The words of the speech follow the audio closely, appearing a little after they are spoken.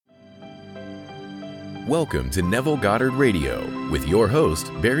Welcome to Neville Goddard Radio with your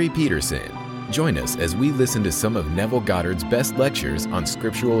host, Barry Peterson. Join us as we listen to some of Neville Goddard's best lectures on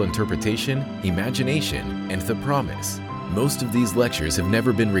scriptural interpretation, imagination, and the promise. Most of these lectures have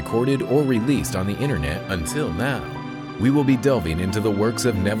never been recorded or released on the internet until now. We will be delving into the works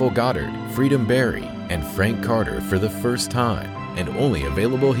of Neville Goddard, Freedom Barry, and Frank Carter for the first time, and only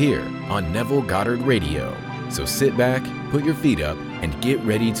available here on Neville Goddard Radio. So sit back, put your feet up, and get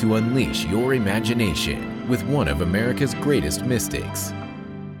ready to unleash your imagination with one of America's greatest mystics.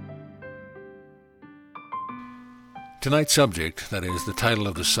 Tonight's subject, that is, the title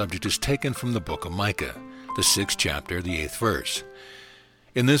of the subject, is taken from the book of Micah, the 6th chapter, the 8th verse.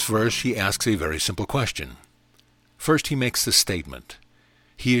 In this verse, he asks a very simple question. First, he makes the statement,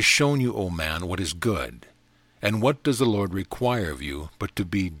 "He has shown you, O man, what is good. And what does the Lord require of you but to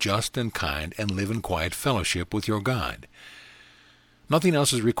be just and kind and live in quiet fellowship with your God?" Nothing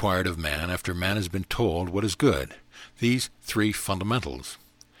else is required of man after man has been told what is good. These three fundamentals.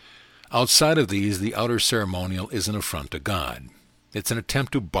 Outside of these, the outer ceremonial is an affront to God. It's an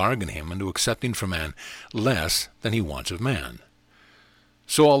attempt to bargain him into accepting from man less than he wants of man.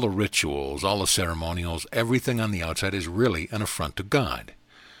 So all the rituals, all the ceremonials, everything on the outside is really an affront to God.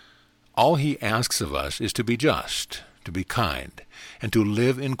 All he asks of us is to be just, to be kind, and to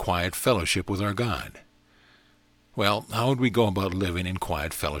live in quiet fellowship with our God. Well, how would we go about living in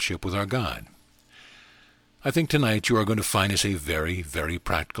quiet fellowship with our God? I think tonight you are going to find us a very, very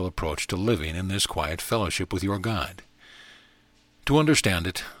practical approach to living in this quiet fellowship with your God. To understand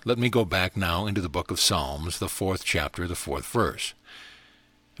it, let me go back now into the book of Psalms, the 4th chapter, the 4th verse.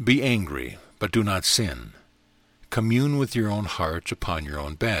 "Be angry, but do not sin. Commune with your own hearts upon your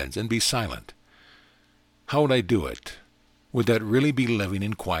own beds, and be silent." How would I do it? Would that really be living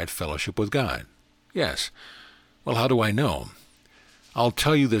in quiet fellowship with God? Yes. Well, how do I know? I'll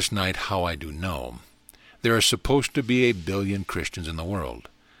tell you this night how I do know. There are supposed to be 1 billion Christians in the world.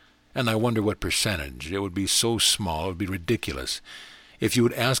 And I wonder what percentage. It would be so small, it would be ridiculous, if you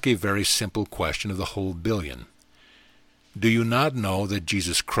would ask a very simple question of the whole billion. Do you not know that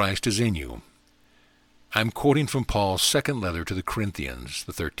Jesus Christ is in you? I'm quoting from Paul's second letter to the Corinthians,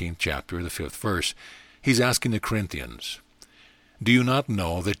 the 13th chapter, the 5th verse. He's asking the Corinthians, do you not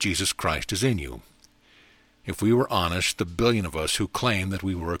know that Jesus Christ is in you? If we were honest, the billion of us who claim that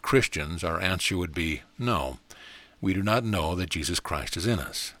we were Christians, our answer would be, no, we do not know that Jesus Christ is in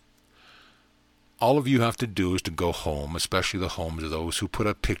us. All of you have to do is to go home, especially the homes of those who put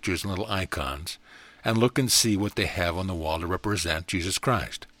up pictures and little icons, and look and see what they have on the wall to represent Jesus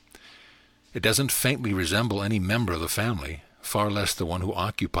Christ. It doesn't faintly resemble any member of the family, far less the one who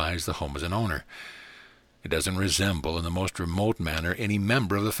occupies the home as an owner. It doesn't resemble in the most remote manner any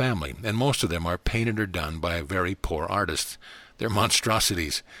member of the family, and most of them are painted or done by very poor artists. They're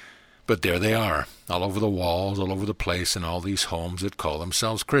monstrosities. But there they are, all over the walls, all over the place, in all these homes that call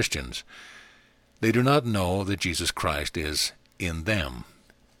themselves Christians. They do not know that Jesus Christ is in them.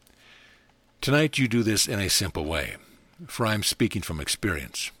 Tonight you do this in a simple way, for I am speaking from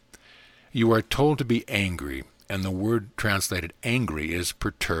experience. You are told to be angry, and the word translated angry is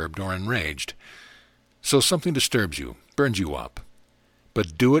perturbed or enraged. So something disturbs you, burns you up.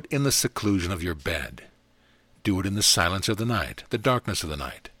 But do it in the seclusion of your bed. Do it in the silence of the night, the darkness of the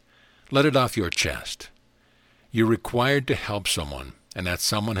night. Let it off your chest. You're required to help someone, and that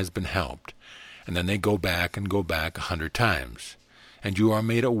someone has been helped, and then they go back and go back 100 times, and you are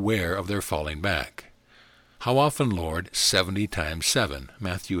made aware of their falling back. How often, Lord? 70 times 7,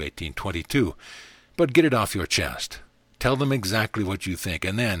 Matthew 18:22. But get it off your chest. Tell them exactly what you think,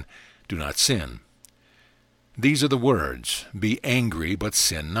 and then do not sin. These are the words, be angry but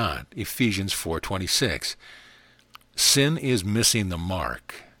sin not, Ephesians 4:26. Sin is missing the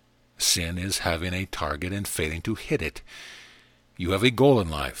mark. Sin is having a target and failing to hit it. You have a goal in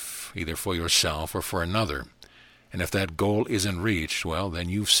life, either for yourself or for another, and if that goal isn't reached, well, then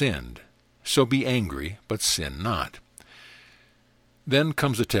you've sinned. So be angry, but sin not. Then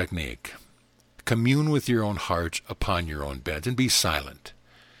comes the technique. Commune with your own hearts upon your own beds, and be silent.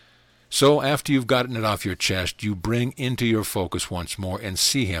 So after you've gotten it off your chest, you bring into your focus once more and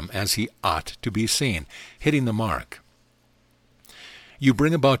see him as he ought to be seen, hitting the mark. You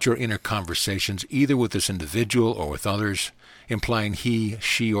bring about your inner conversations either with this individual or with others, implying he,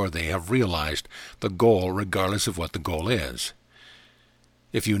 she, or they have realized the goal regardless of what the goal is.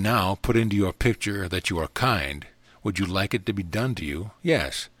 If you now put into your picture that you are kind, would you like it to be done to you?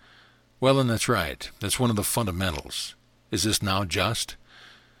 Yes. Well, then that's right. That's one of the fundamentals. Is this now just?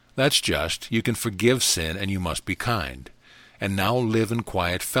 That's just. You can forgive sin and you must be kind. And now live in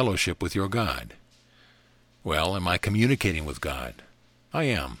quiet fellowship with your God. Well, am I communicating with God? I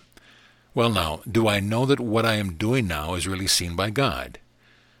am. Well now, do I know that what I am doing now is really seen by God?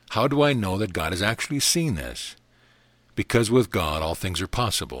 How do I know that God has actually seen this? Because with God all things are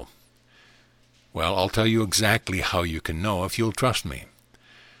possible. Well, I'll tell you exactly how you can know if you'll trust me.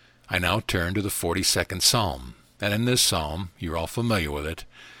 I now turn to the 42nd Psalm, and in this psalm, you're all familiar with it,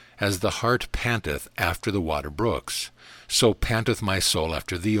 as the hart panteth after the water brooks, so panteth my soul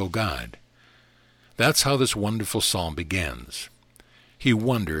after thee, O God. That's how this wonderful psalm begins. He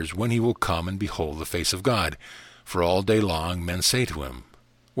wonders when he will come and behold the face of God, for all day long men say to him,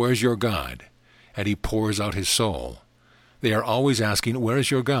 Where is your God? And he pours out his soul. They are always asking, Where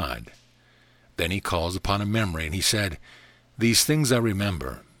is your God? Then he calls upon a memory, and he said, These things I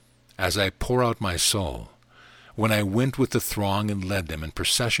remember, as I pour out my soul, when I went with the throng and led them in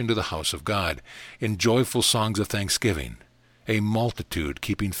procession to the house of God, in joyful songs of thanksgiving, a multitude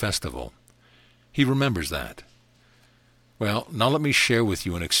keeping festival. He remembers that. Well, now let me share with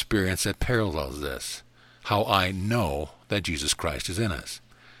you an experience that parallels this, how I know that Jesus Christ is in us.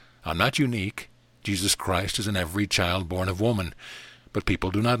 I'm not unique. Jesus Christ is in every child born of woman, but people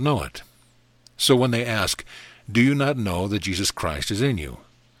do not know it. So when they ask, Do you not know that Jesus Christ is in you?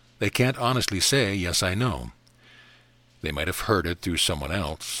 They can't honestly say, Yes, I know. They might have heard it through someone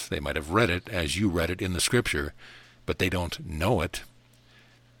else. They might have read it as you read it in the Scripture, but they don't know it.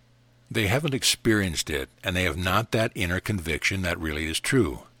 They haven't experienced it, and they have not that inner conviction that really is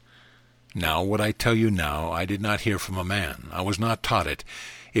true. Now, what I tell you now, I did not hear from a man. I was not taught it.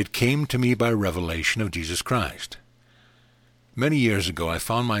 It came to me by revelation of Jesus Christ. Many years ago, I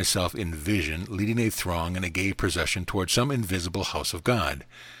found myself in vision leading a throng in a gay procession toward some invisible house of God.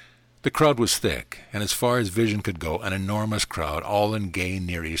 The crowd was thick, and as far as vision could go, an enormous crowd, all in gay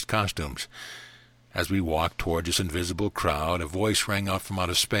Near East costumes. As we walked toward this invisible crowd, a voice rang out from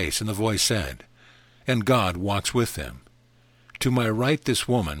outer space, and the voice said, And God walks with them. To my right this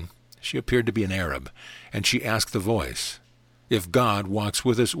woman, she appeared to be an Arab, and she asked the voice, If God walks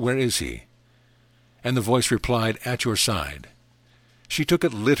with us, where is he? And the voice replied, At your side. She took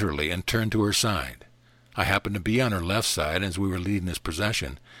it literally and turned to her side. I happened to be on her left side as we were leading this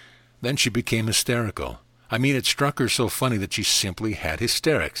procession. Then she became hysterical. I mean, it struck her so funny that she simply had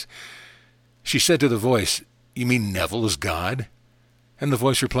hysterics. She said to the voice, You mean Neville is God? And the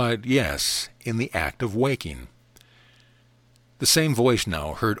voice replied, Yes, in the act of waking. The same voice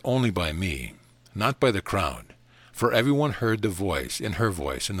now, heard only by me, not by the crowd, for everyone heard the voice, in her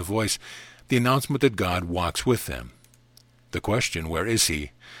voice, in the voice, the announcement that God walks with them. The question, Where is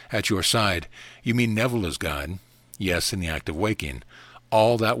he? At your side. You mean Neville is God? Yes, in the act of waking.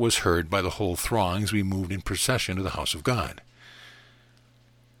 All that was heard by the whole throng as we moved in procession to the house of God.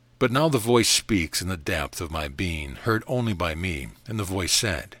 But now the voice speaks in the depth of my being, heard only by me, and the voice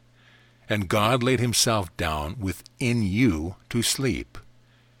said, And God laid himself down within you to sleep.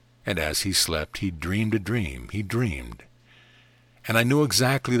 And as he slept, he dreamed a dream. He dreamed. And I knew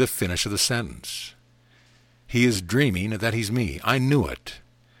exactly the finish of the sentence. He is dreaming that he's me. I knew it.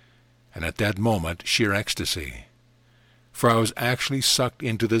 And at that moment, sheer ecstasy. For I was actually sucked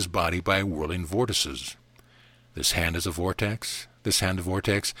into this body by whirling vortices. This hand is a vortex, this hand a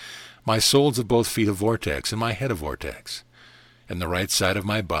vortex. My soles of both feet a vortex, and my head a vortex, and the right side of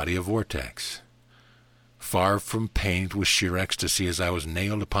my body a vortex. Far from pain, it was sheer ecstasy as I was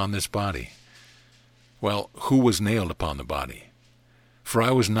nailed upon this body. Well, who was nailed upon the body? For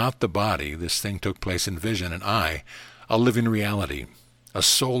I was not the body. This thing took place in vision, and I, a living reality, a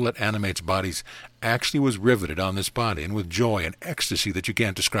soul that animates bodies, actually was riveted on this body, and with joy and ecstasy that you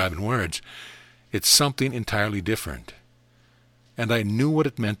can't describe in words. It's something entirely different. And I knew what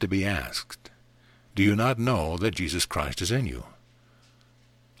it meant to be asked. Do you not know that Jesus Christ is in you?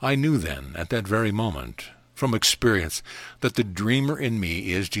 I knew then, at that very moment, from experience, that the dreamer in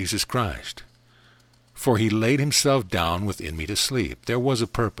me is Jesus Christ. For he laid himself down within me to sleep. There was a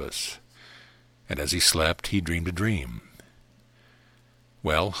purpose. And as he slept, he dreamed a dream.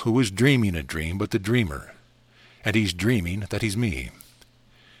 Well, who is dreaming a dream but the dreamer? And he's dreaming that he's me.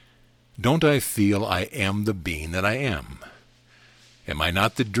 Don't I feel I am the being that I am? Am I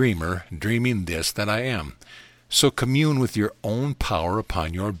not the dreamer dreaming this that I am? So commune with your own power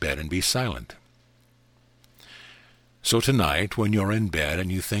upon your bed and be silent. So tonight, when you're in bed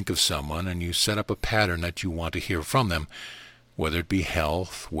and you think of someone and you set up a pattern that you want to hear from them, whether it be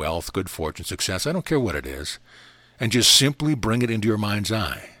health, wealth, good fortune, success, I don't care what it is, and just simply bring it into your mind's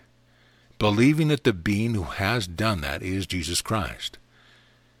eye, believing that the being who has done that is Jesus Christ.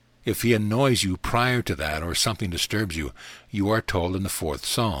 If he annoys you prior to that or something disturbs you, you are told in the 4th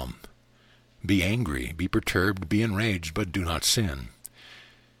Psalm, Be angry, be perturbed, be enraged, but do not sin.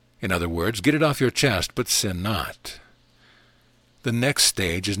 In other words, get it off your chest, but sin not. The next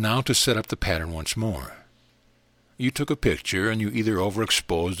stage is now to set up the pattern once more. You took a picture and you either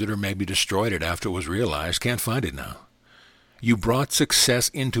overexposed it or maybe destroyed it after it was realized. Can't find it now. You brought success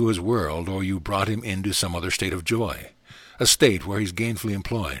into his world, or you brought him into some other state of joy, a state where he's gainfully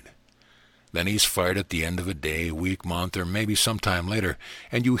employed. Then he's fired at the end of a day, week, month, or maybe sometime later,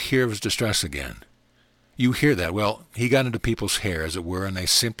 and you hear of his distress again. You hear that, well, he got into people's hair, as it were, and they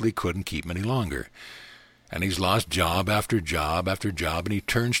simply couldn't keep him any longer. And he's lost job after job after job, and he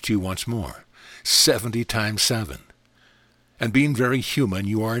turns to you once more, 70 times 7. And being very human,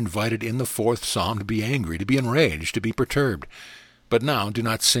 you are invited in the 4th Psalm to be angry, to be enraged, to be perturbed. But now do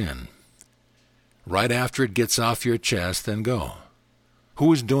not sin. Right after it gets off your chest, then go.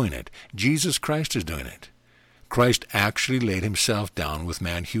 Who is doing it? Jesus Christ is doing it. Christ actually laid himself down with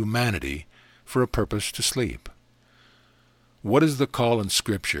man humanity for a purpose to sleep. What is the call in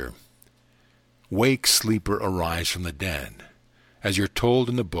Scripture? Wake, sleeper, arise from the dead, as you're told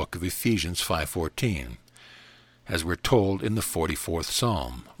in the book of Ephesians 5:14, as we're told in the 44th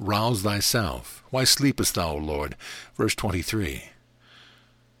Psalm, rouse thyself. Why sleepest thou, O Lord? Verse 23.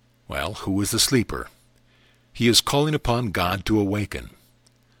 Well, who is the sleeper? He is calling upon God to awaken.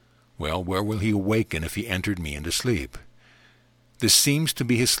 Well, where will he awaken if he entered me into sleep? This seems to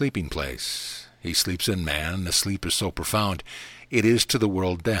be his sleeping place. He sleeps in man, and the sleep is so profound, it is to the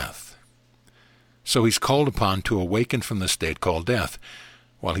world death. So he's called upon to awaken from the state called death.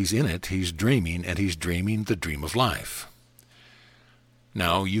 While he's in it, he's dreaming, and he's dreaming the dream of life.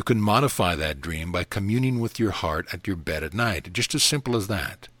 Now, you can modify that dream by communing with your heart at your bed at night, just as simple as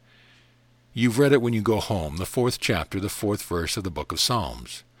that. You've read it when you go home, the 4th chapter, the 4th verse of the book of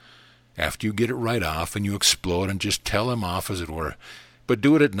Psalms. After you get it right off and you explode and just tell him off, as it were, but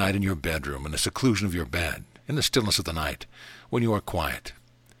do it at night in your bedroom, in the seclusion of your bed, in the stillness of the night, when you are quiet.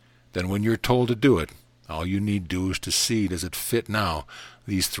 Then when you're told to do it, all you need do is to see, does it fit now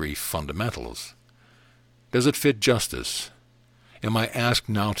these 3 fundamentals? Does it fit justice? Am I asked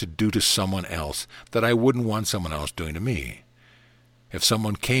now to do to someone else that I wouldn't want someone else doing to me? If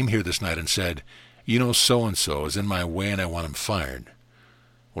someone came here this night and said, you know, so-and-so is in my way and I want him fired,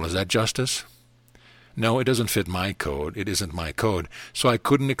 well, is that justice? No, it doesn't fit my code. It isn't my code, so I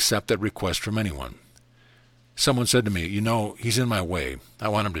couldn't accept that request from anyone. Someone said to me, you know, he's in my way. I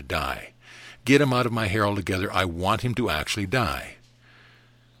want him to die. Get him out of my hair altogether. I want him to actually die.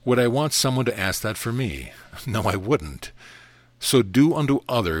 Would I want someone to ask that for me? No, I wouldn't. So do unto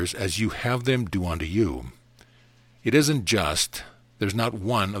others as you have them do unto you. It isn't just. There's not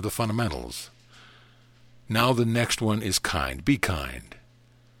one of the fundamentals. Now the next one is kind. Be kind.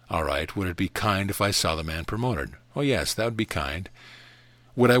 All right, would it be kind if I saw the man promoted? Oh, yes, that would be kind.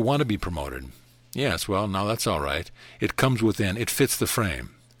 Would I want to be promoted? Yes, well, now that's all right. It comes within. It fits the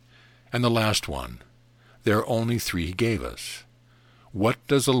frame. And the last one. There are only 3 he gave us. What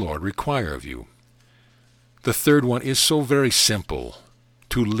does the Lord require of you? The third one is so very simple.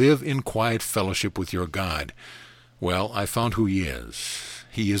 To live in quiet fellowship with your God. Well, I found who he is.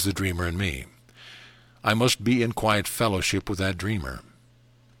 He is the dreamer in me. I must be in quiet fellowship with that dreamer.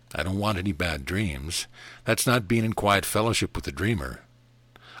 I don't want any bad dreams. That's not being in quiet fellowship with the dreamer.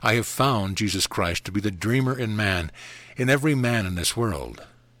 I have found Jesus Christ to be the dreamer in man, in every man in this world.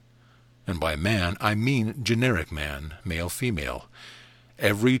 And by man, I mean generic man, male, female.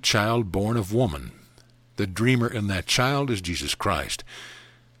 Every child born of woman. The dreamer in that child is Jesus Christ.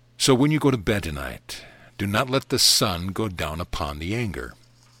 So when you go to bed tonight, do not let the sun go down upon the anger.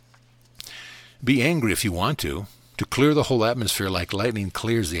 Be angry if you want to clear the whole atmosphere like lightning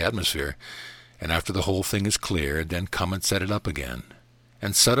clears the atmosphere, and after the whole thing is cleared, then come and set it up again,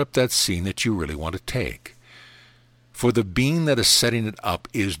 and set up that scene that you really want to take. For the being that is setting it up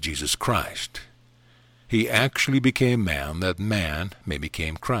is Jesus Christ. He actually became man that man may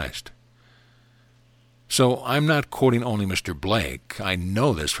become Christ. So I'm not quoting only Mr. Blake. I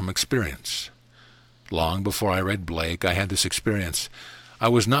know this from experience. Long before I read Blake, I had this experience. I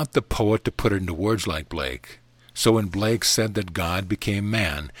was not the poet to put it into words like Blake. So when Blake said that God became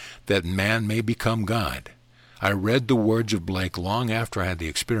man, that man may become God, I read the words of Blake long after I had the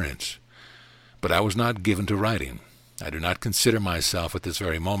experience. But I was not given to writing. I do not consider myself at this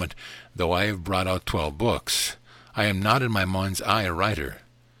very moment, though I have brought out 12 books. I am not in my mind's eye a writer.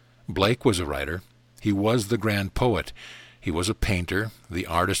 Blake was a writer. He was the grand poet. He was a painter, the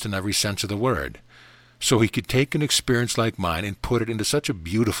artist in every sense of the word. So he could take an experience like mine and put it into such a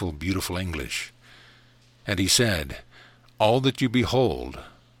beautiful, beautiful English. And he said, all that you behold,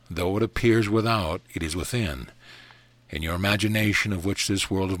 though it appears without, it is within. In your imagination, of which this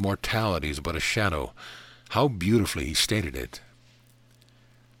world of mortality is but a shadow. How beautifully he stated it.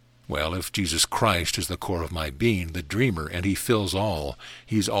 Well, if Jesus Christ is the core of my being, the dreamer, and he fills all,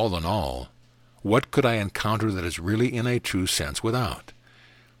 he's all in all, what could I encounter that is really in a true sense without?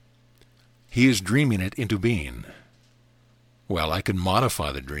 He is dreaming it into being. Well, I can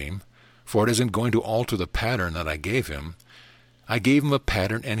modify the dream, for it isn't going to alter the pattern that I gave him. I gave him a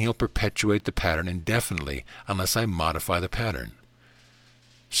pattern, and he'll perpetuate the pattern indefinitely unless I modify the pattern.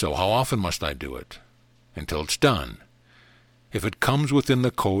 So how often must I do it? Until it's done. If it comes within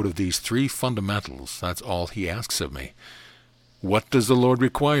the code of these three fundamentals, that's all he asks of me. What does the Lord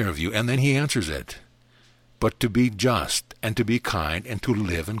require of you? And then he answers it. But to be just, and to be kind, and to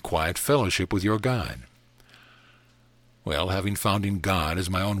live in quiet fellowship with your God. Well, having found in God is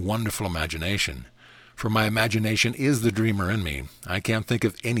my own wonderful imagination, for my imagination is the dreamer in me. I can't think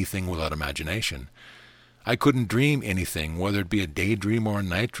of anything without imagination. I couldn't dream anything, whether it be a daydream or a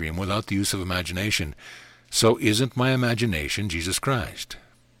night dream, without the use of imagination. So isn't my imagination Jesus Christ?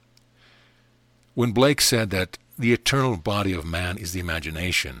 When Blake said that the eternal body of man is the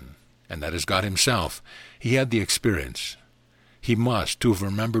imagination, and that is God himself, he had the experience. He must to have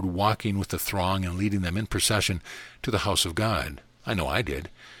remembered walking with the throng and leading them in procession to the house of God. I know I did.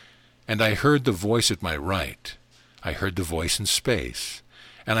 And I heard the voice at my right. I heard the voice in space.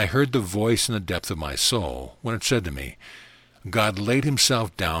 And I heard the voice in the depth of my soul when it said to me, God laid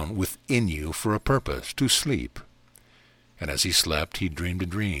himself down within you for a purpose, to sleep. And as he slept, he dreamed a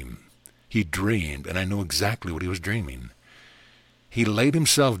dream. He dreamed, and I knew exactly what he was dreaming. He laid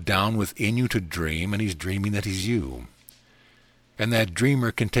himself down within you to dream, and he's dreaming that he's you. And that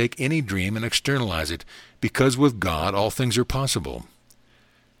dreamer can take any dream and externalize it, because with God all things are possible.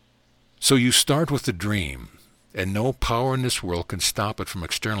 So you start with the dream, and no power in this world can stop it from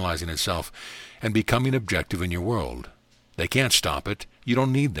externalizing itself and becoming objective in your world. They can't stop it. You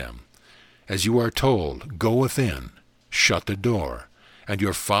don't need them. As you are told, go within, shut the door, and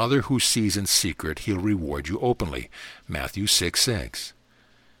your Father who sees in secret, he'll reward you openly. Matthew 6:6.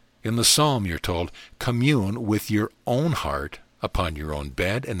 In the psalm you're told, commune with your own heart upon your own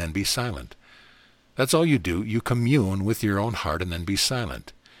bed and then be silent. That's all you do. You commune with your own heart and then be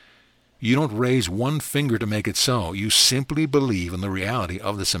silent. You don't raise one finger to make it so. You simply believe in the reality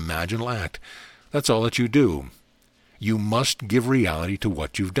of this imaginal act. That's all that you do. You must give reality to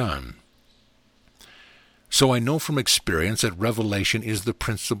what you've done. So I know from experience that revelation is the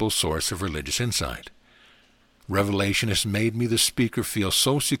principal source of religious insight. Revelation has made me, the speaker, feel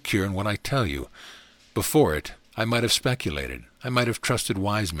so secure in what I tell you. Before it, I might have speculated. I might have trusted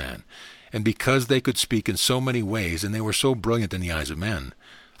wise men. And because they could speak in so many ways and they were so brilliant in the eyes of men,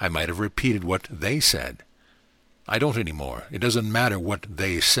 I might have repeated what they said. I don't anymore. It doesn't matter what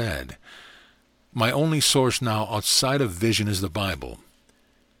they said. My only source now outside of vision is the Bible.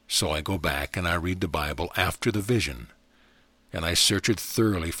 So I go back and I read the Bible after the vision. And I search it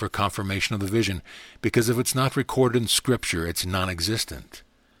thoroughly for confirmation of the vision, because if it's not recorded in Scripture, it's non-existent.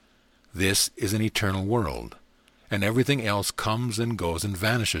 This is an eternal world, and everything else comes and goes and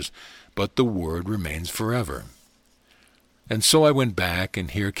vanishes, but the Word remains forever. And so I went back, and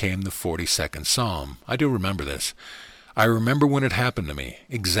here came the 42nd Psalm. I do remember this. I remember when it happened to me,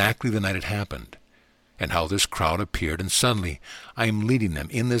 exactly the night it happened, and how this crowd appeared, and suddenly I am leading them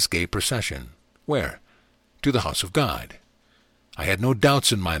in this gay procession. Where? To the house of God. I had no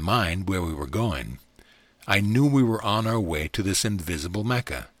doubts in my mind where we were going. I knew we were on our way to this invisible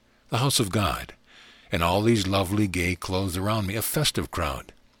Mecca, the house of God, and all these lovely gay clothes around me, a festive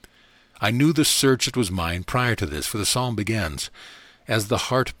crowd. I knew the search that was mine prior to this, for the psalm begins, As the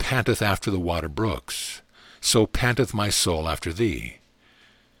hart panteth after the water brooks, so panteth my soul after thee.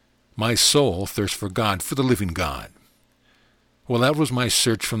 My soul thirsts for God, for the living God. Well, that was my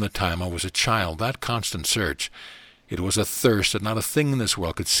search from the time I was a child, that constant search. It was a thirst that not a thing in this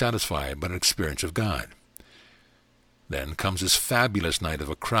world could satisfy but an experience of God. Then comes this fabulous night of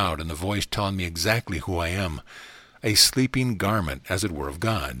a crowd, and the voice telling me exactly who I am, a sleeping garment, as it were, of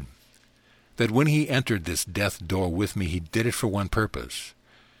God. That when he entered this death door with me, he did it for one purpose,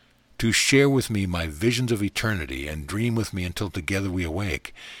 to share with me my visions of eternity and dream with me until together we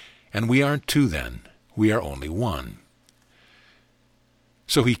awake. And we aren't two then, we are only one.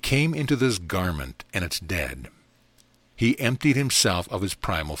 So he came into this garment, and it's dead. He emptied himself of his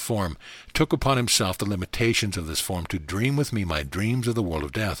primal form, took upon himself the limitations of this form to dream with me my dreams of the world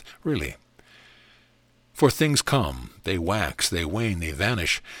of death, really. For things come, they wax, they wane, they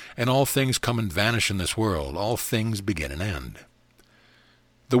vanish, and all things come and vanish in this world, all things begin and end.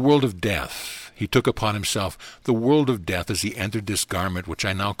 The world of death, he took upon himself the world of death as he entered this garment which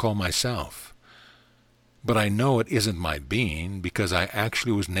I now call myself. But I know it isn't my being, because I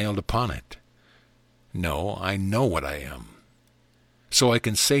actually was nailed upon it. No, I know what I am. So I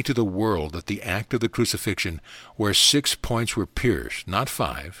can say to the world that the act of the crucifixion, where 6 points were pierced, not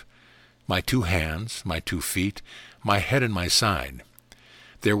 5, my 2 hands, my 2 feet, my head and my side,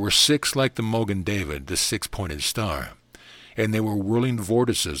 there were 6 like the Mogan David, the 6-pointed star, and they were whirling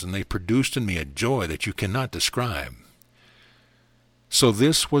vortices, and they produced in me a joy that you cannot describe. So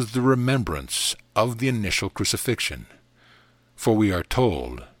this was the remembrance of the initial crucifixion. For we are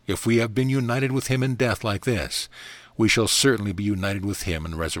told, if we have been united with him in death like this, we shall certainly be united with him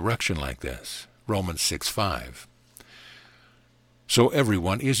in resurrection like this. Romans 6:5. So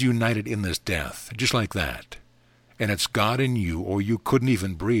everyone is united in this death, just like that. And it's God in you, or you couldn't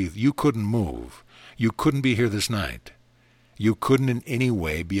even breathe. You couldn't move. You couldn't be here this night. You couldn't in any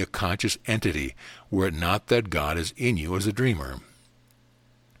way be a conscious entity were it not that God is in you as a dreamer.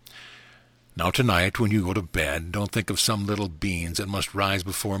 Now tonight, when you go to bed, don't think of some little beings that must rise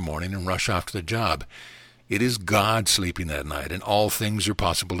before morning and rush off to the job. It is God sleeping that night, and all things are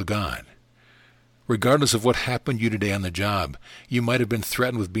possible to God. Regardless of what happened to you today on the job, you might have been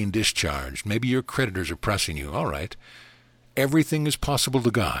threatened with being discharged. Maybe your creditors are pressing you. All right. Everything is possible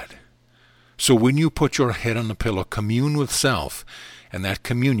to God. So when you put your head on the pillow, commune with self, and that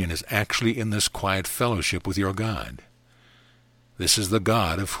communion is actually in this quiet fellowship with your God. This is the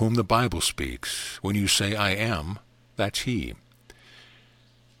God of whom the Bible speaks. When you say, I am, that's He.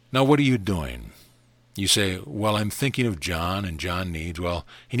 Now what are you doing? You say, well, I'm thinking of John, and John needs, well,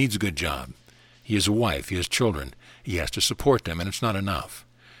 he needs a good job. He has a wife, he has children, he has to support them, and it's not enough.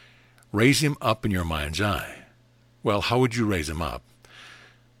 Raise him up in your mind's eye. Well, how would you raise him up?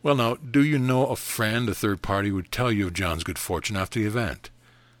 Well, now, do you know a friend, a third party, would tell you of John's good fortune after the event?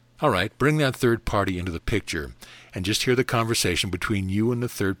 All right, bring that third party into the picture, and just hear the conversation between you and the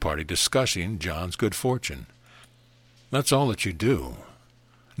third party discussing John's good fortune. That's all that you do.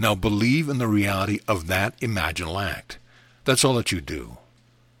 Now believe in the reality of that imaginal act. That's all that you do.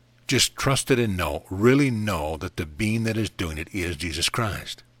 Just trust it and know, really know that the being that is doing it is Jesus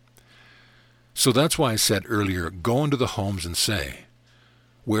Christ. So that's why I said earlier, go into the homes and say,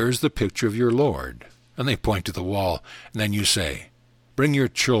 where's the picture of your Lord? And they point to the wall, and then you say, bring your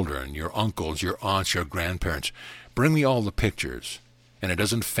children, your uncles, your aunts, your grandparents. Bring me all the pictures. And it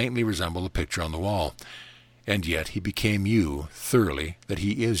doesn't faintly resemble the picture on the wall. And yet he became you thoroughly, that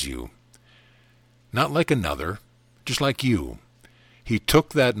he is you. Not like another, just like you. He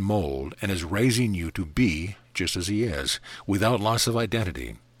took that mold and is raising you to be just as he is, without loss of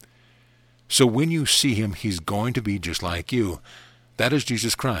identity. So when you see him, he's going to be just like you. That is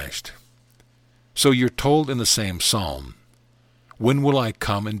Jesus Christ. So you're told in the same psalm, when will I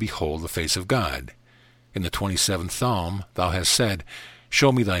come and behold the face of God? In the 27th psalm, thou hast said,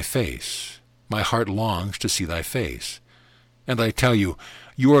 show me thy face. My heart longs to see thy face. And I tell you,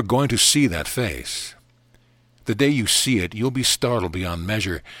 you are going to see that face. The day you see it, you'll be startled beyond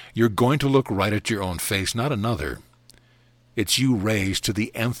measure. You're going to look right at your own face, not another. It's you raised to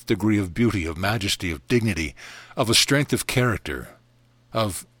the nth degree of beauty, of majesty, of dignity, of a strength of character,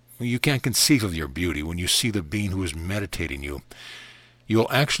 you can't conceive of your beauty when you see the being who is meditating you.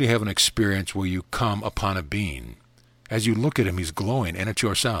 You'll actually have an experience where you come upon a being. As you look at him, he's glowing, and it's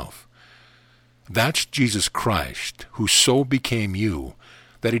yourself. That's Jesus Christ, who so became you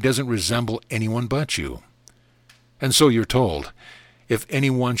that he doesn't resemble anyone but you. And so you're told, if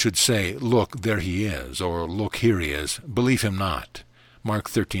anyone should say, look, there he is, or look, here he is, believe him not. Mark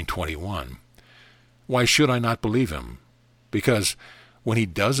 13:21. Why should I not believe him? Because when he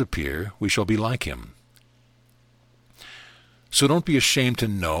does appear, we shall be like him. So don't be ashamed to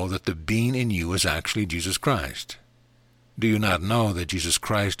know that the being in you is actually Jesus Christ. Do you not know that Jesus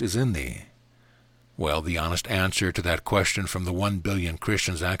Christ is in thee? Well, the honest answer to that question from the 1 billion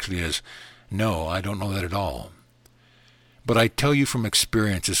Christians actually is, no, I don't know that at all. But I tell you from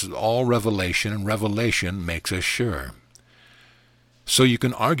experience, this is all revelation, and revelation makes us sure. So you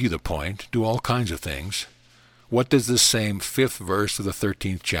can argue the point, do all kinds of things. What does this same 5th verse of the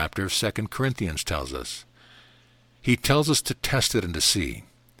 13th chapter of 2 Corinthians tells us? He tells us to test it and to see.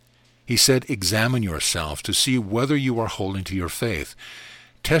 He said, examine yourselves to see whether you are holding to your faith.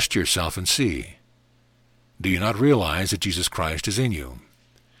 Test yourself and see. Do you not realize that Jesus Christ is in you?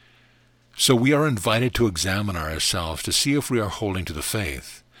 So we are invited to examine ourselves to see if we are holding to the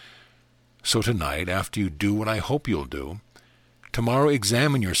faith. So tonight, after you do what I hope you'll do, tomorrow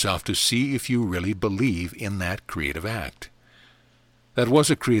examine yourself to see if you really believe in that creative act. That was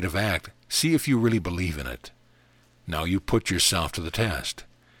a creative act. See if you really believe in it. Now you put yourself to the test.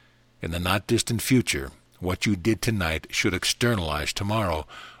 In the not-distant future, what you did tonight should externalize tomorrow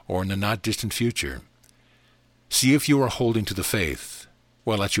or in the not-distant future. See if you are holding to the faith.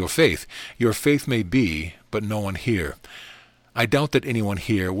 Well, that's your faith. Your faith may be, but no one here. I doubt that anyone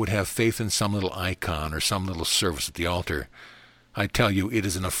here would have faith in some little icon or some little service at the altar. I tell you, it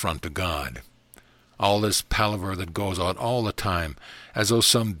is an affront to God. All this palaver that goes on all the time, as though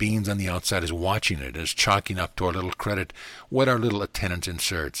some beings on the outside is watching it, is chalking up to our little credit what our little attendance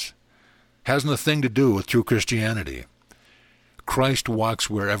inserts. Hasn't a thing to do with true Christianity. Christ walks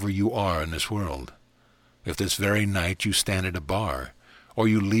wherever you are in this world. If this very night you stand at a bar, or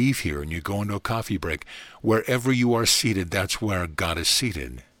you leave here and you go into a coffee break, wherever you are seated, that's where God is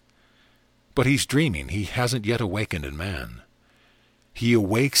seated. But he's dreaming. He hasn't yet awakened in man. He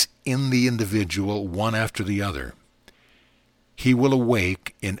awakes in the individual one after the other. He will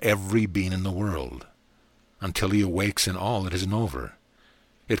awake in every being in the world. Until he awakes in all, it isn't over.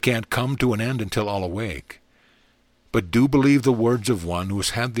 It can't come to an end until all awake. But do believe the words of one who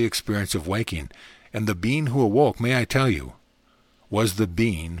has had the experience of waking, and the being who awoke, may I tell you, was the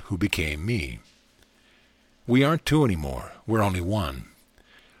being who became me. We aren't two anymore. We're only one.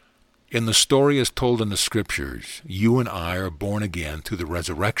 In the story as told in the Scriptures, you and I are born again through the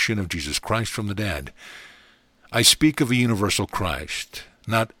resurrection of Jesus Christ from the dead. I speak of a universal Christ,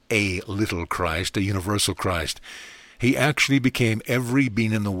 not a little Christ, a universal Christ. He actually became every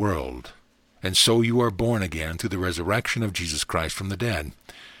being in the world, and so you are born again through the resurrection of Jesus Christ from the dead.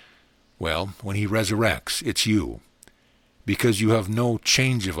 Well, when he resurrects, it's you. Because you have no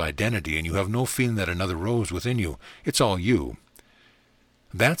change of identity and you have no feeling that another rose within you. It's all you.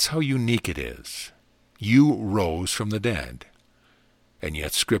 That's how unique it is. You rose from the dead. And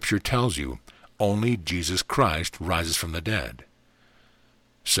yet Scripture tells you only Jesus Christ rises from the dead.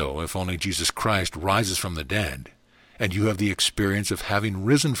 So if only Jesus Christ rises from the dead, and you have the experience of having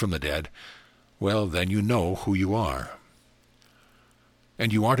risen from the dead, well, then you know who you are.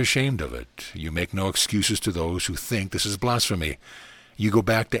 And you aren't ashamed of it. You make no excuses to those who think this is blasphemy. You go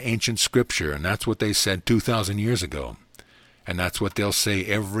back to ancient Scripture, and that's what they said 2,000 years ago. And that's what they'll say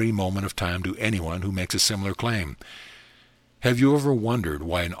every moment of time to anyone who makes a similar claim. Have you ever wondered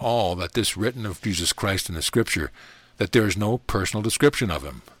why in all that is written of Jesus Christ in the Scripture, that there is no personal description of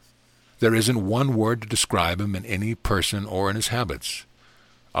him? There isn't one word to describe him in any person or in his habits.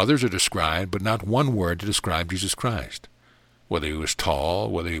 Others are described, but not one word to describe Jesus Christ. Whether he was tall,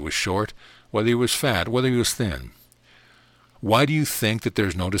 whether he was short, whether he was fat, whether he was thin. Why do you think that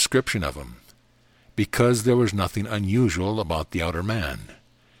there's no description of him? Because there was nothing unusual about the outer man.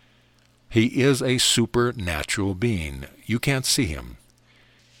 He is a supernatural being. You can't see him.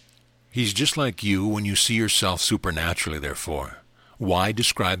 He's just like you when you see yourself supernaturally, therefore. Why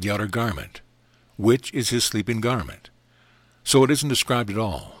describe the outer garment? Which is his sleeping garment? So it isn't described at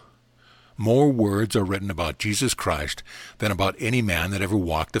all. More words are written about Jesus Christ than about any man that ever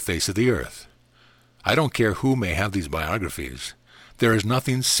walked the face of the earth. I don't care who may have these biographies. There is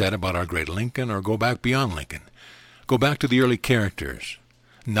nothing said about our great Lincoln, or go back beyond Lincoln. Go back to the early characters.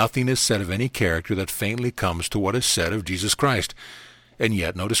 Nothing is said of any character that faintly comes to what is said of Jesus Christ, and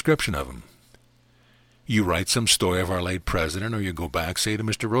yet no description of him. You write some story of our late president, or you go back, say, to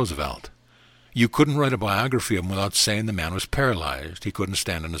Mr. Roosevelt. You couldn't write a biography of him without saying the man was paralyzed. He couldn't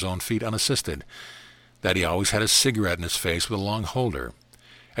stand on his own feet unassisted. That he always had a cigarette in his face with a long holder.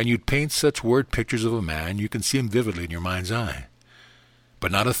 And you'd paint such word pictures of a man you can see him vividly in your mind's eye.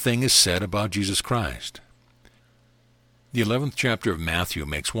 But not a thing is said about Jesus Christ. The 11th chapter of Matthew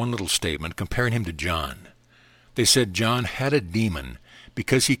makes one little statement comparing him to John. They said John had a demon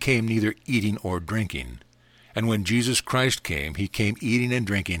because he came neither eating or drinking. And when Jesus Christ came, he came eating and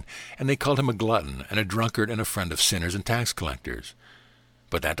drinking, and they called him a glutton and a drunkard and a friend of sinners and tax collectors.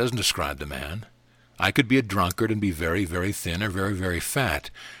 But that doesn't describe the man. I could be a drunkard and be very, very thin or very, very fat,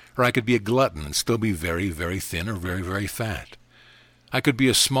 or I could be a glutton and still be very, very thin or very, very fat. I could be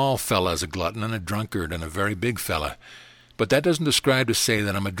a small fella as a glutton and a drunkard and a very big fella, but that doesn't describe to say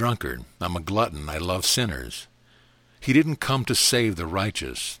that I'm a drunkard, I'm a glutton, I love sinners. He didn't come to save the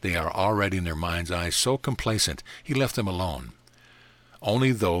righteous. They are already in their mind's eye so complacent, he left them alone.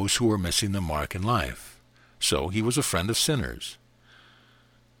 Only those who were missing the mark in life. So he was a friend of sinners.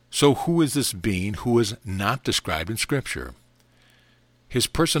 So who is this being who is not described in Scripture? His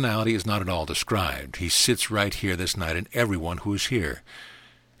personality is not at all described. He sits right here this night in everyone who is here.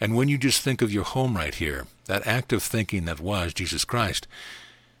 And when you just think of your home right here, that act of thinking that was Jesus Christ,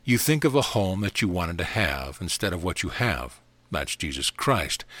 you think of a home that you wanted to have instead of what you have. That's Jesus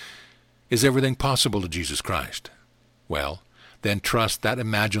Christ. Is everything possible to Jesus Christ? Well, then trust that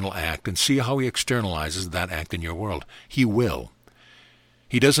imaginal act and see how he externalizes that act in your world. He will.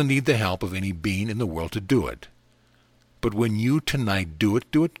 He doesn't need the help of any being in the world to do it. But when you tonight do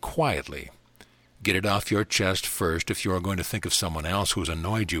it quietly. Get it off your chest first if you are going to think of someone else who has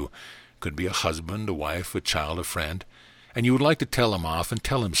annoyed you. Could be a husband, a wife, a child, a friend. and you would like to tell him off and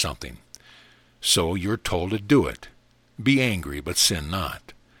tell him something. So you're told to do it. Be angry, but sin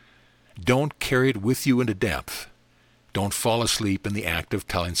not. Don't carry it with you into depth. Don't fall asleep in the act of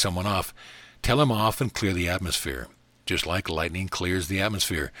telling someone off. Tell him off and clear the atmosphere, just like lightning clears the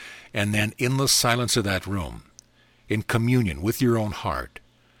atmosphere. And then in the silence of that room, in communion with your own heart,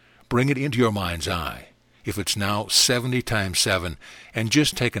 bring it into your mind's eye, if it's now 70 times 7, and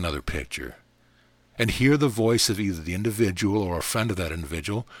just take another picture. And hear the voice of either the individual or a friend of that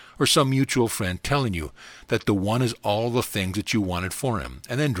individual, or some mutual friend telling you that the one is all the things that you wanted for him,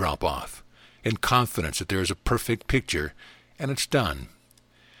 and then drop off, in confidence that there is a perfect picture, and it's done.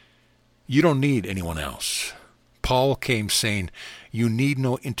 You don't need anyone else. Paul came saying, you need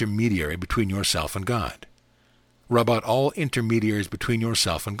no intermediary between yourself and God. Rub out all intermediaries between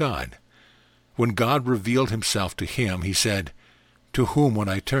yourself and God. When God revealed himself to him, he said, to whom would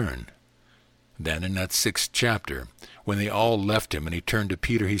I turn? Then in that 6th chapter, when they all left him and he turned to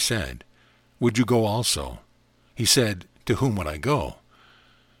Peter, he said, would you go also? He said, to whom would I go?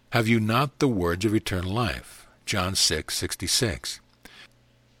 Have you not the words of eternal life? John 6:66.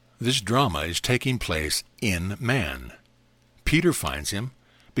 This drama is taking place in man. Peter finds him,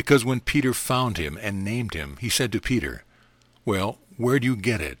 because when Peter found him and named him, he said to Peter, well, where do you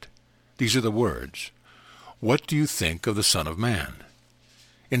get it? These are the words. What do you think of the Son of Man?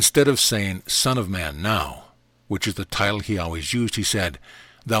 Instead of saying, Son of Man now, which is the title he always used, he said,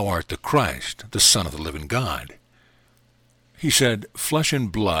 Thou art the Christ, the Son of the living God. He said, Flesh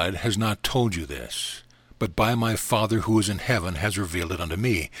and blood has not told you this, but by my Father who is in heaven has revealed it unto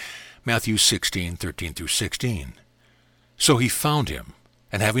me. Matthew 16:13-16. So he found him,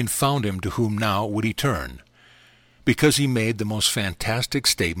 and having found him, to whom now would he turn? Because he made the most fantastic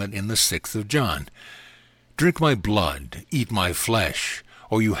statement in the 6th of John. Drink my blood, eat my flesh,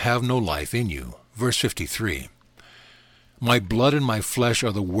 or you have no life in you. Verse 53. My blood and my flesh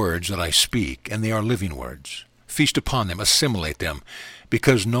are the words that I speak, and they are living words. Feast upon them, assimilate them,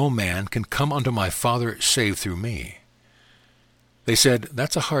 because no man can come unto my Father save through me. They said,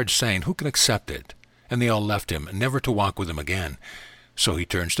 That's a hard saying, who can accept it? And they all left him, never to walk with him again. So he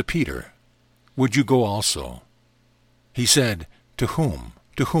turns to Peter. Would you go also? He said, To whom?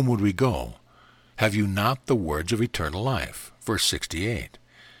 To whom would we go? Have you not the words of eternal life? Verse 68.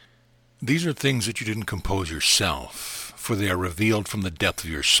 These are things that you didn't compose yourself, for they are revealed from the depth of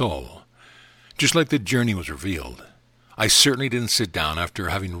your soul. Just like the journey was revealed. I certainly didn't sit down after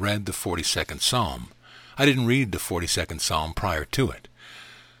having read the 42nd Psalm. I didn't read the 42nd Psalm prior to it.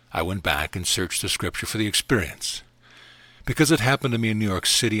 I went back and searched the Scripture for the experience. Because it happened to me in New York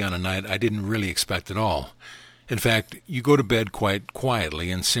City on a night I didn't really expect at all. In fact, you go to bed quite quietly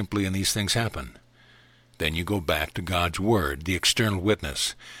and simply, and these things happen. Then you go back to God's Word, the external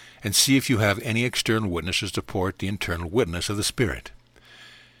witness, and see if you have any external witnesses to support the internal witness of the Spirit.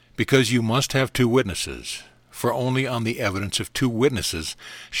 Because you must have 2 witnesses, for only on the evidence of 2 witnesses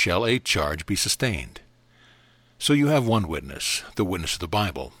shall a charge be sustained. So you have 1 witness, the witness of the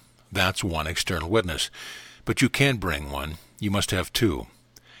Bible. That's 1 external witness. But you can't bring 1, you must have 2.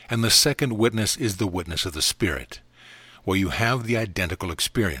 And the second witness is the witness of the Spirit, where you have the identical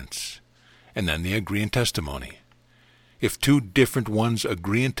experience. And then they agree in testimony. If 2 different ones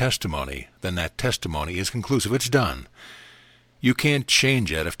agree in testimony, then that testimony is conclusive. It's done. You can't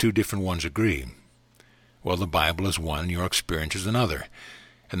change it if 2 different ones agree. Well, the Bible is one, your experience is another.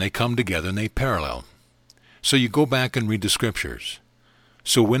 And they come together and they parallel. So you go back and read the Scriptures.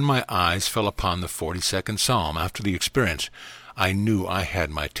 So when my eyes fell upon the 42nd Psalm after the experience, I knew I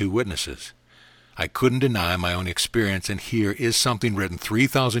had my 2 witnesses. I couldn't deny my own experience, and here is something written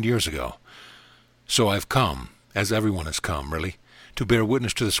 3,000 years ago. So I've come, as everyone has come, really, to bear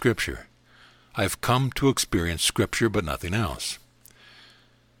witness to the Scripture. I've come to experience Scripture, but nothing else.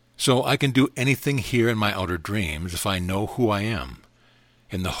 So I can do anything here in my outer dreams if I know who I am,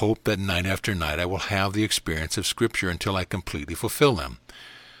 in the hope that night after night I will have the experience of Scripture until I completely fulfill them.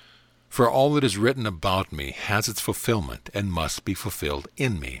 For all that is written about me has its fulfillment and must be fulfilled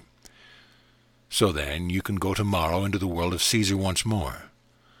in me. So then you can go tomorrow into the world of Caesar once more.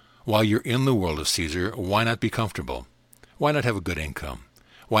 While you're in the world of Caesar, why not be comfortable? Why not have a good income?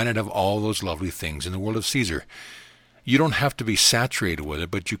 Why not have all those lovely things in the world of Caesar? You don't have to be saturated with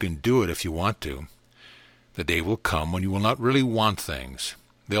it, but you can do it if you want to. The day will come when you will not really want things.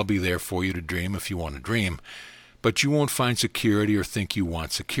 They'll be there for you to dream if you want to dream, but you won't find security or think you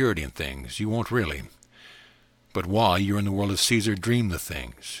want security in things. You won't really. But while you're in the world of Caesar, dream the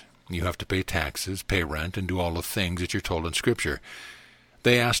things. You have to pay taxes, pay rent, and do all the things that you're told in Scripture.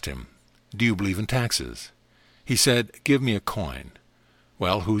 They asked him, Do you believe in taxes? He said, Give me a coin.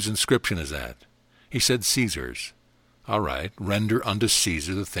 Well, whose inscription is that? He said, Caesar's. All right, render unto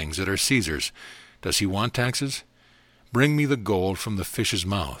Caesar the things that are Caesar's. Does he want taxes? Bring me the gold from the fish's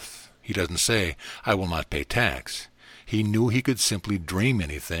mouth. He doesn't say, I will not pay tax. He knew he could simply dream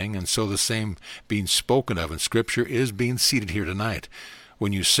anything, and so the same being spoken of in Scripture is being seated here tonight.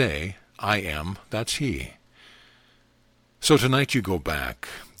 When you say, I am, that's he. So tonight you go back,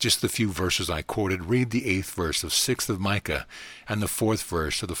 just the few verses I quoted, read the 8th verse of 6th of Micah, and the 4th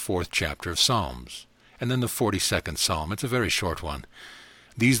verse of the 4th chapter of Psalms, and then the 42nd Psalm. It's a very short one.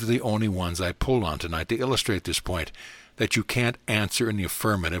 These are the only ones I pulled on tonight to illustrate this point, that you can't answer in the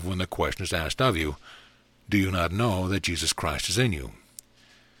affirmative when the question is asked of you, do you not know that Jesus Christ is in you?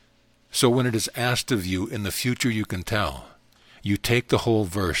 So when it is asked of you in the future you can tell. You take the whole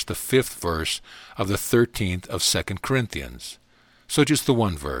verse, the 5th verse of the 13th of 2 Corinthians. So just the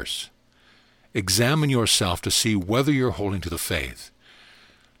one verse. Examine yourself to see whether you're holding to the faith.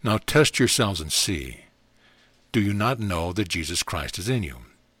 Now test yourselves and see. Do you not know that Jesus Christ is in you?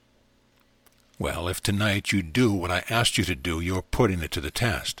 Well, if tonight you do what I asked you to do, you're putting it to the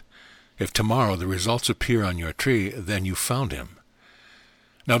test. If tomorrow the results appear on your tree, then you found him.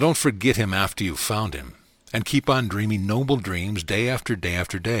 Now don't forget him after you've found him, and keep on dreaming noble dreams day after day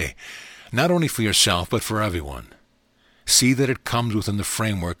after day, not only for yourself but for everyone. See that it comes within the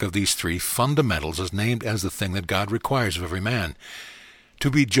framework of these 3 fundamentals as named as the thing that God requires of every man: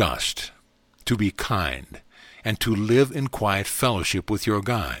 to be just, to be kind, and to live in quiet fellowship with your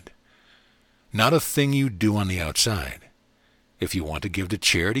God. Not a thing you do on the outside. If you want to give to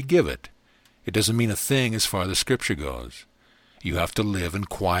charity, give it. It doesn't mean a thing as far as the Scripture goes. You have to live in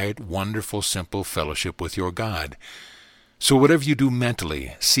quiet, wonderful, simple fellowship with your God. So whatever you do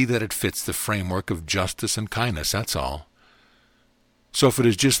mentally, see that it fits the framework of justice and kindness, that's all. So if it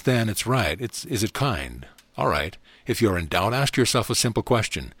is just then, it's right. Is it kind? All right. If you're in doubt, ask yourself a simple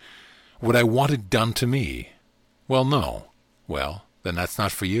question. Would I want it done to me? Well, no. Well, then that's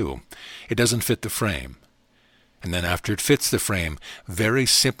not for you. It doesn't fit the frame. And then after it fits the frame, very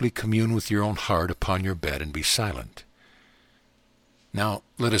simply commune with your own heart upon your bed and be silent. Now,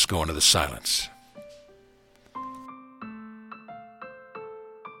 let us go into the silence.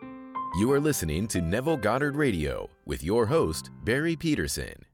 You are listening to Neville Goddard Radio with your host, Barry Peterson.